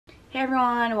Hey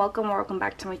everyone, welcome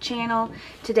back to my channel.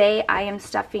 Today I am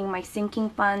stuffing my sinking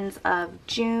funds of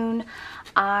June.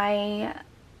 I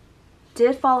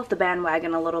did fall off the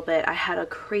bandwagon a little bit. I had a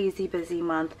crazy busy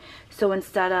month, so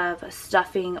instead of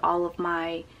stuffing all of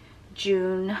my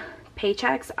June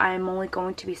paychecks, I am only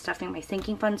going to be stuffing my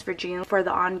sinking funds for June. For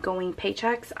the ongoing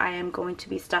paychecks, I am going to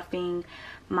be stuffing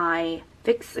my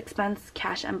fixed expense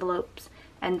cash envelopes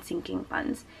and sinking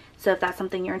funds. So if that's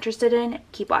something you're interested in,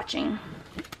 keep watching.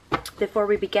 Before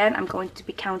we begin, I'm going to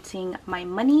be counting my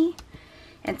money,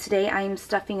 and today I am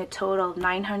stuffing a total of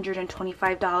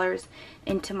 $925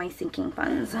 into my sinking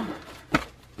funds.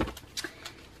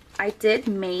 I did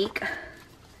make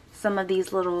some of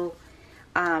these little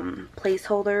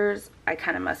placeholders. I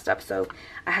kind of messed up, so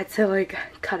I had to like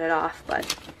cut it off,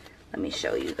 but let me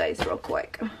show you guys real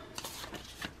quick.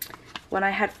 When I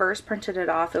had first printed it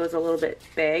off, it was a little bit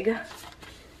big,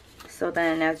 so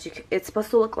then as you it's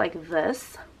supposed to look like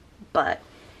this, but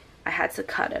I had to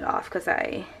cut it off because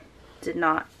I did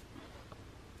not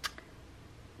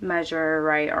measure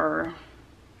right, or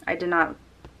I did not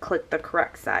click the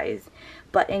correct size.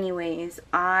 But anyways,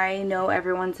 I know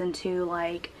everyone's into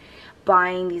like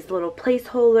buying these little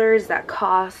placeholders that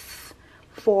cost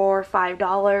 $4 or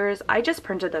 $5. I just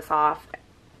printed this off.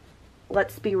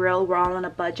 Let's be real, we're all on a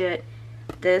budget.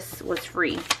 This was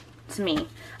free to me.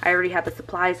 I already had the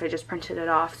supplies, I just printed it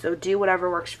off. So do whatever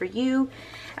works for you.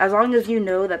 As long as you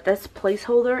know that this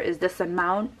placeholder is this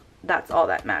amount, that's all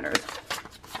that matters.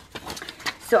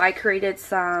 So I created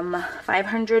some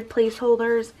 500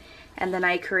 placeholders, and then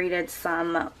I created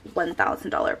some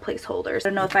 $1,000 placeholders. I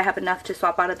don't know if I have enough to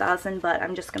swap out 1,000, but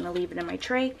I'm just gonna leave it in my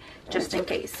tray just in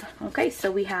case. Okay, so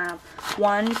we have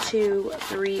 1, 2,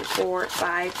 3, 4,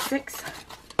 5, 6.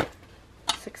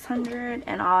 600,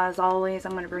 and as always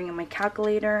I'm going to bring in my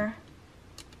calculator.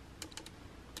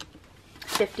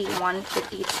 51,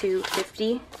 52,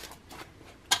 50,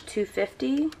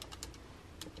 250,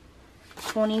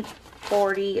 20,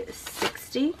 40,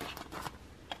 60,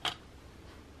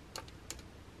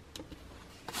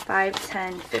 5,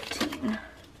 10, 15,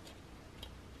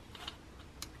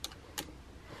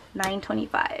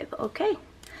 925. Okay.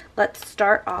 Let's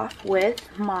start off with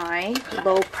my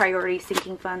low priority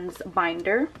sinking funds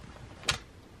binder.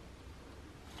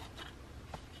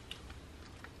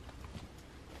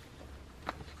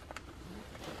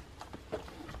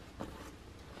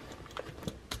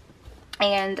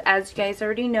 And as you guys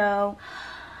already know,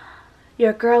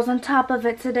 your girl's on top of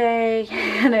it today,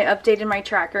 and I updated my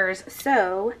trackers,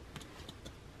 so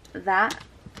that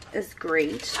is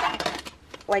great.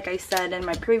 Like I said in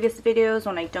my previous videos,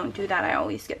 when I don't do that, I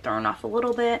always get thrown off a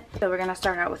little bit. So we're going to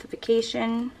start out with a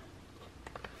vacation.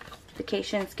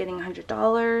 Vacation is getting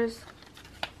 $100.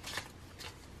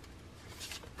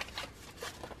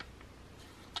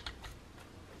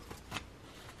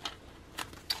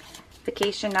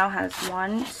 Vacation now has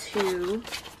 1, 2,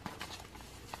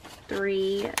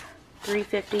 3,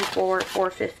 350, 4,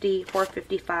 450,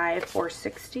 455,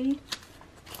 460.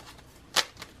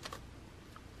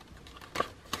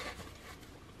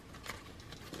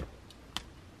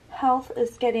 Health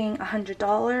is getting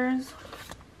 $100.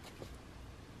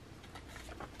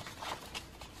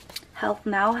 Health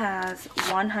now has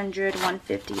 100,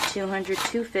 150, 200,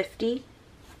 250.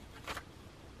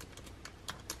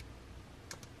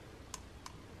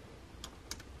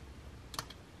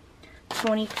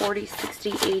 $20, $40,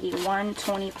 $60, $81,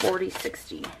 $20, $40,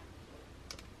 $60.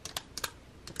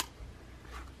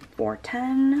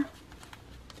 $410.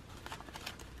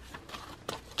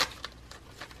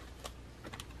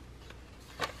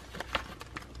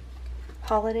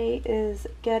 Holiday is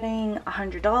getting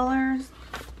 $100.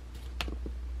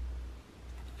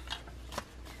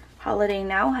 Holiday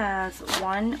now has 1,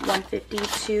 150, 2,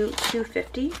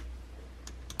 250.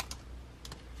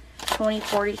 20,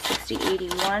 40, 60,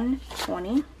 81,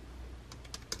 20.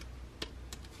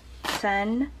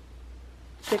 10,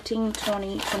 15,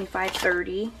 20, 25,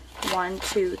 30. 1,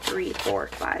 2, 3, 4,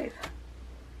 5.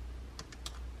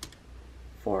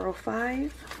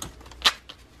 405.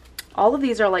 All of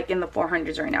these are like in the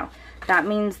 400s right now. That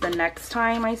means the next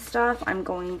time I stuff, I'm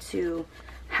going to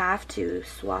have to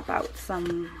swap out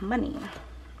some money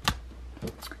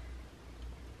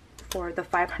for the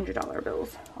 $500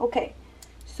 bills. Okay,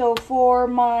 so for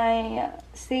my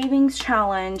savings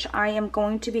challenge, I am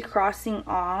going to be crossing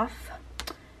off,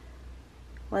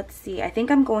 let's see, I think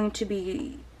I'm going to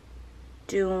be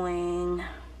doing,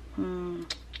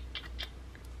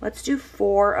 let's do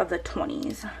 4 of the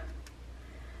 20s.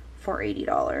 For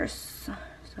 $80.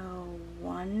 So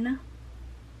 1,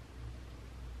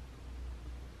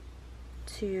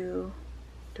 2,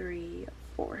 3,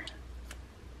 4.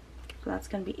 So that's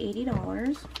going to be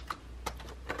 $80.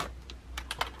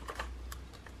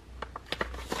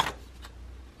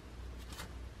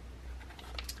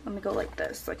 Let me go like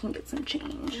this so I can get some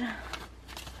change.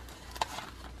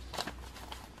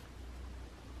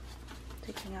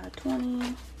 Taking out a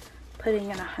 20, putting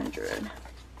in 100.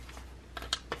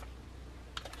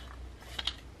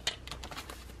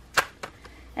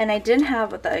 And I didn't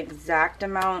have the exact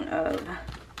amount of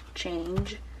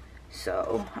change,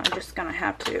 so I'm just gonna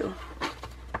have to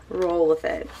roll with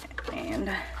it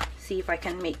and see if I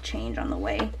can make change on the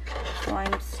way while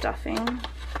I'm stuffing.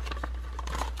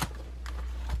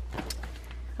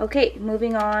 Okay,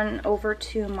 moving on over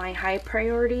to my high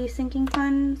priority sinking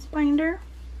funds binder.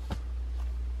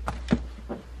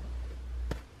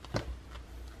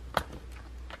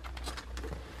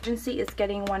 Emergency is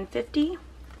getting $150.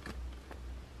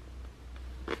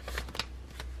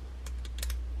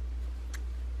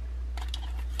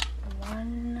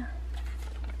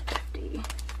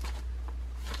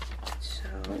 So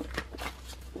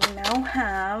we now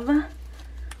have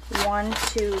 1,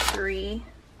 2, 3,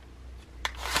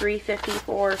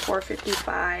 354,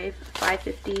 455,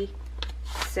 550,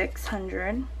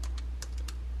 600,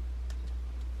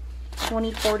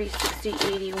 20, 40, 60,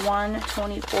 81,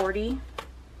 20, 40,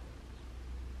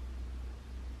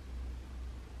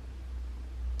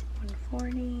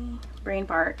 140, brain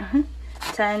part,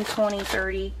 10, 20,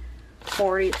 30,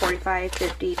 40, 45,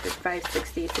 50, 55,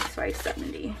 60, 65,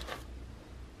 70.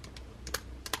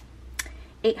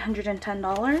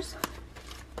 $810.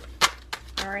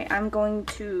 Alright, I'm going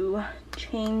to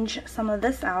change some of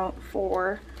this out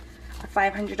for a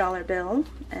 $500 bill,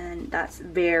 and that's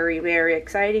very, very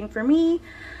exciting for me.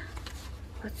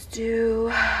 Let's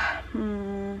do, I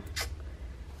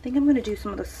think I'm going to do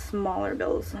some of the smaller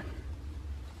bills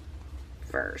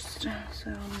first. So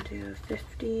I'm going to do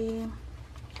 50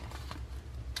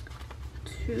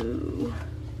 to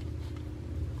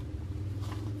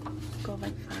go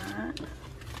like that.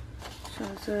 So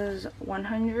this is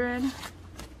 100.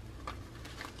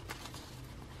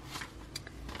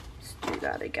 Let's do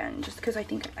that again, just because I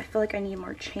feel like I need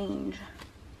more change.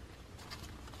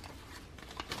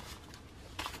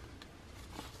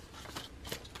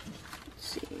 Let's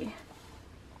see.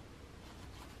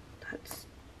 That's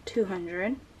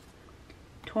 200.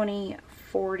 20,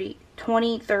 40,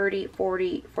 20, 30,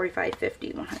 40, 45,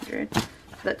 50, 100. So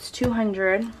that's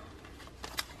 200.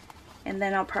 And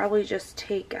then I'll probably just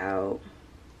take out,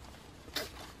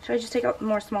 should I just take out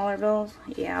more smaller bills?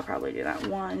 Yeah, I'll probably do that.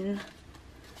 1,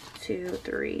 2,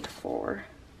 3, 4.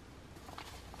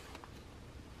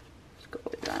 Let's go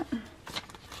with that.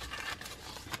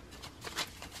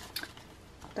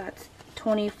 That's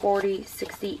 20, 40,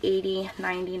 60, 80,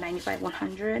 90, 95,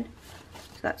 100.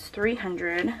 So that's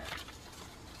 300.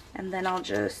 And then I'll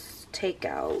just take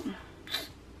out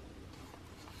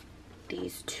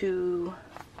these two.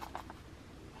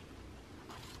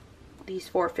 These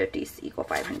 450s equal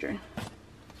 500.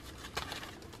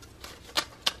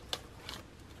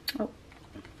 Oh,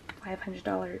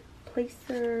 $500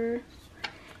 placer.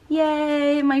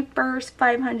 Yay, my first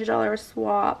 $500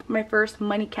 swap. My first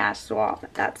money cash swap.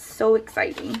 That's so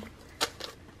exciting.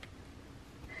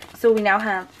 So we now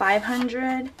have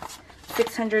 500,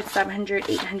 600, 700,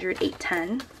 800,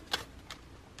 810.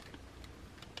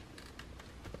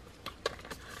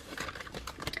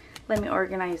 Let me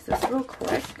organize this real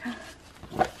quick.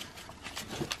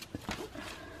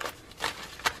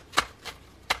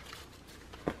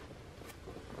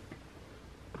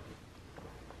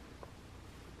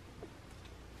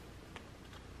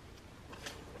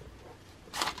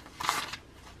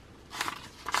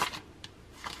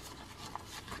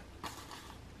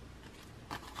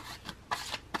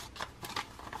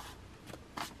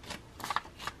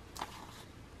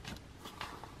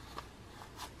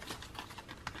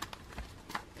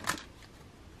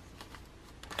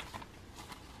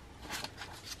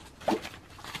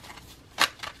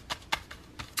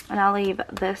 And I'll leave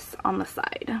this on the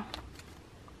side.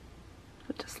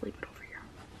 So just leave it over here.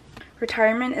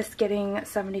 Retirement is getting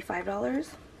 $75.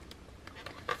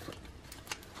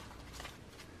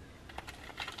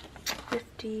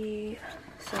 50,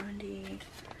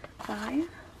 75.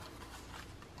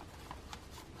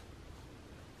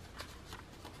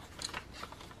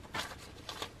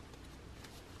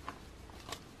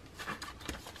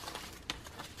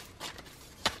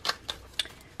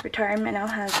 Retirement now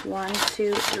has 1,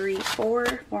 2, 3, 4,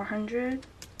 400,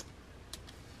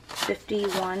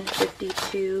 51,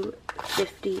 52,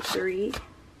 53,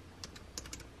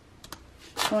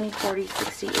 20, 40,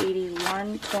 60,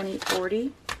 81, 20,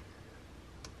 40,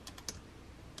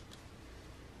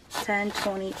 10,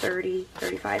 20, 30,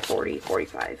 35, 40,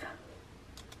 45.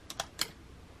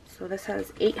 So this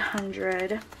has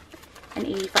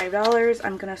 $885.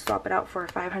 I'm going to swap it out for a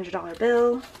 $500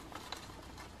 bill.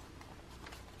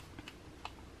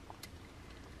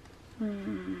 Let's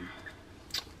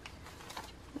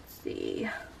see.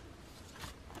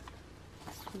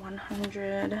 It's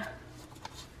 100,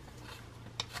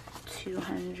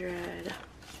 200,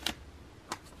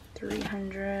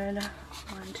 300, 1,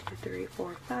 2, 3,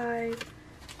 4, 5.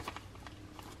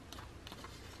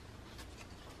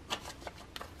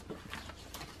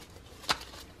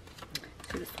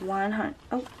 So it's 100,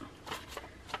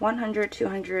 100,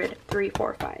 200, 3,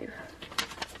 4, 5.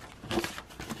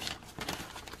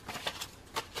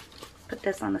 Put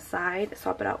this on the side,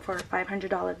 swap it out for a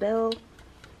 $500 bill.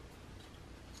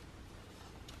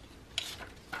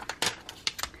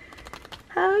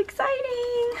 How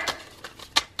exciting!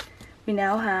 We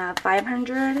now have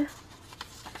 500,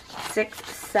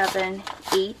 6, 7,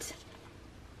 8,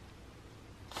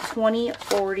 20,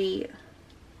 40,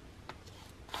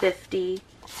 50,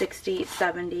 60,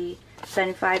 70,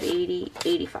 75, 80,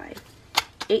 85.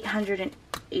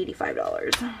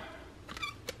 $885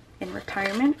 in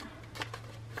retirement.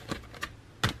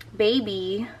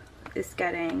 Baby is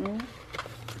getting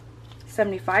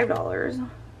 $75.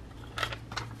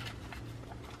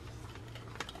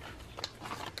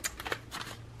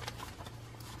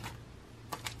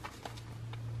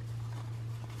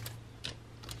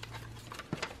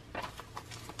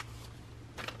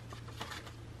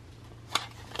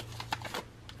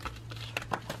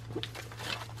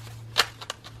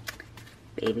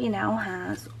 Baby now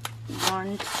has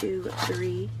 1, 2,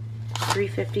 3,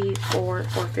 350, 4,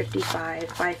 455,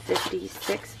 550,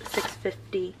 6,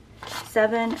 650,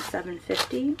 7,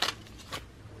 750,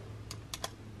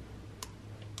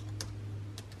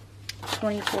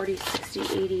 20, 40, 60,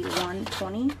 80,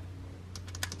 120,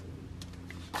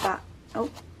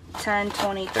 10,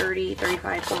 20, 30,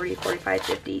 35, 40, 45,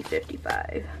 50,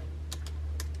 55.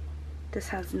 This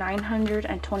has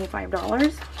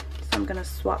 $925. So I'm gonna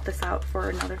swap this out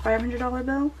for another $500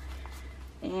 bill.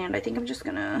 And I think I'm just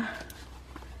gonna,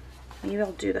 maybe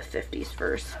I'll do the 50s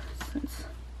first, since it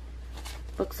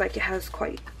looks like it has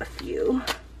quite a few.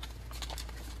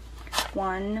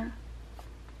 1,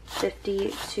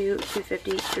 50, 2,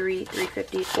 250, 3,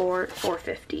 350, 4,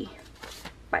 450,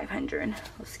 500.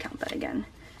 Let's count that again.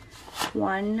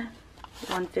 1,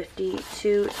 150, 2,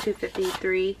 250,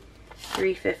 3,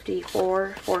 350,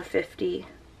 4, 450,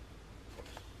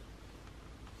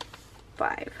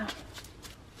 5.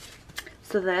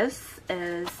 So this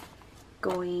is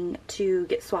going to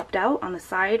get swapped out on the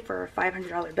side for a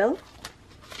 $500 bill.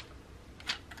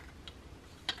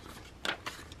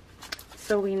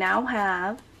 So we now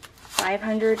have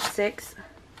 500, 6,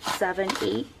 7,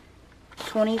 8,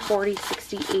 20, 40,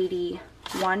 60, 80,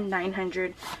 1,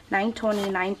 900,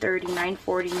 920, 930,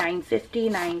 940, 950,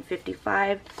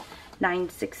 955,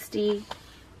 960,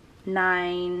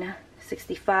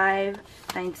 965,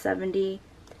 970,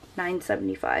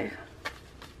 975.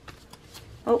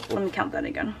 Oh, let me count that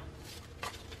again.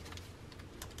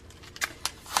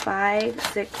 5,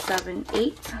 6, 7,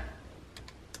 8,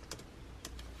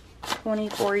 20,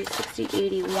 40, 60,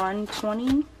 80,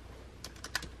 120,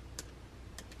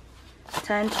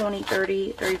 10, 20,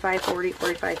 30, 35, 40,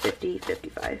 45, 50,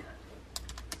 55,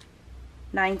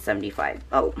 975.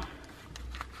 Oh.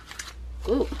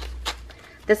 Ooh.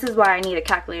 This is why I need a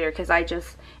calculator, because I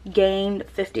just gained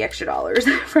 $50 extra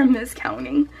from this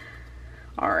counting.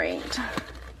 Alright.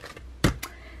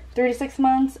 36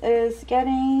 months is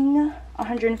getting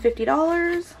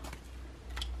 $150.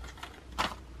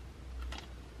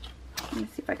 Let me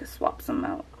see if I can swap some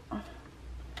out.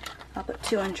 I'll put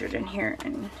 200 in here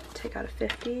and take out a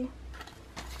 50.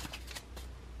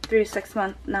 36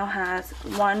 month now has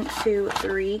 1, 2,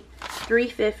 3,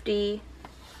 350,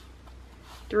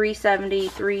 370,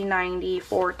 390,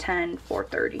 410,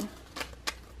 430.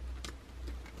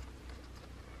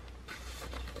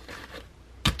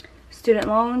 Student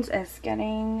loans is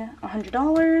getting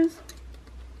 $100.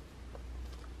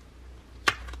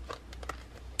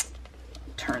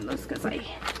 Turn this because I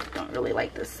don't really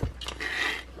like this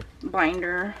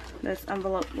binder, this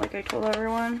envelope, like I told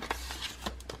everyone.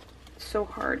 It's so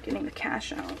hard getting the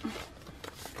cash out.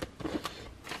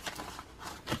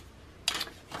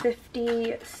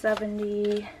 50,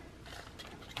 70,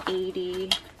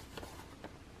 80,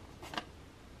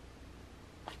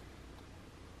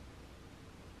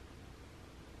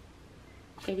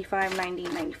 85, 90,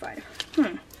 95.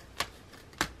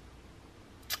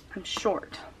 I'm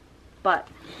short, but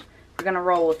we're gonna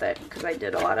roll with it because I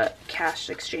did a lot of cash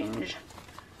exchange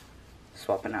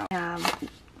swapping out.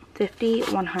 50,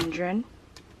 100,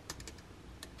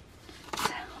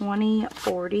 20,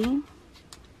 40,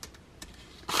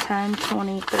 10,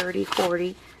 20, 30,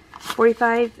 40,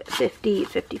 45, 50,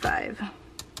 55.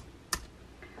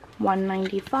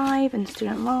 195 in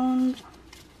student loans.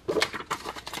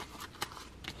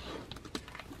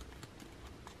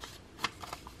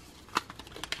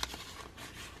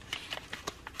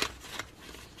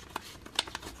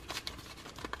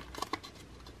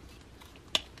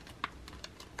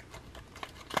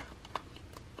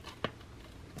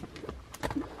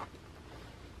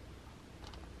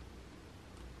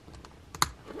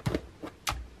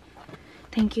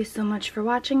 Thank you so much for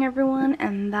watching, everyone,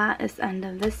 and that is the end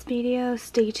of this video.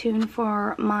 Stay tuned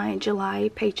for my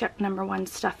July paycheck #1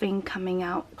 stuffing coming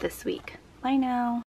out this week. Bye now.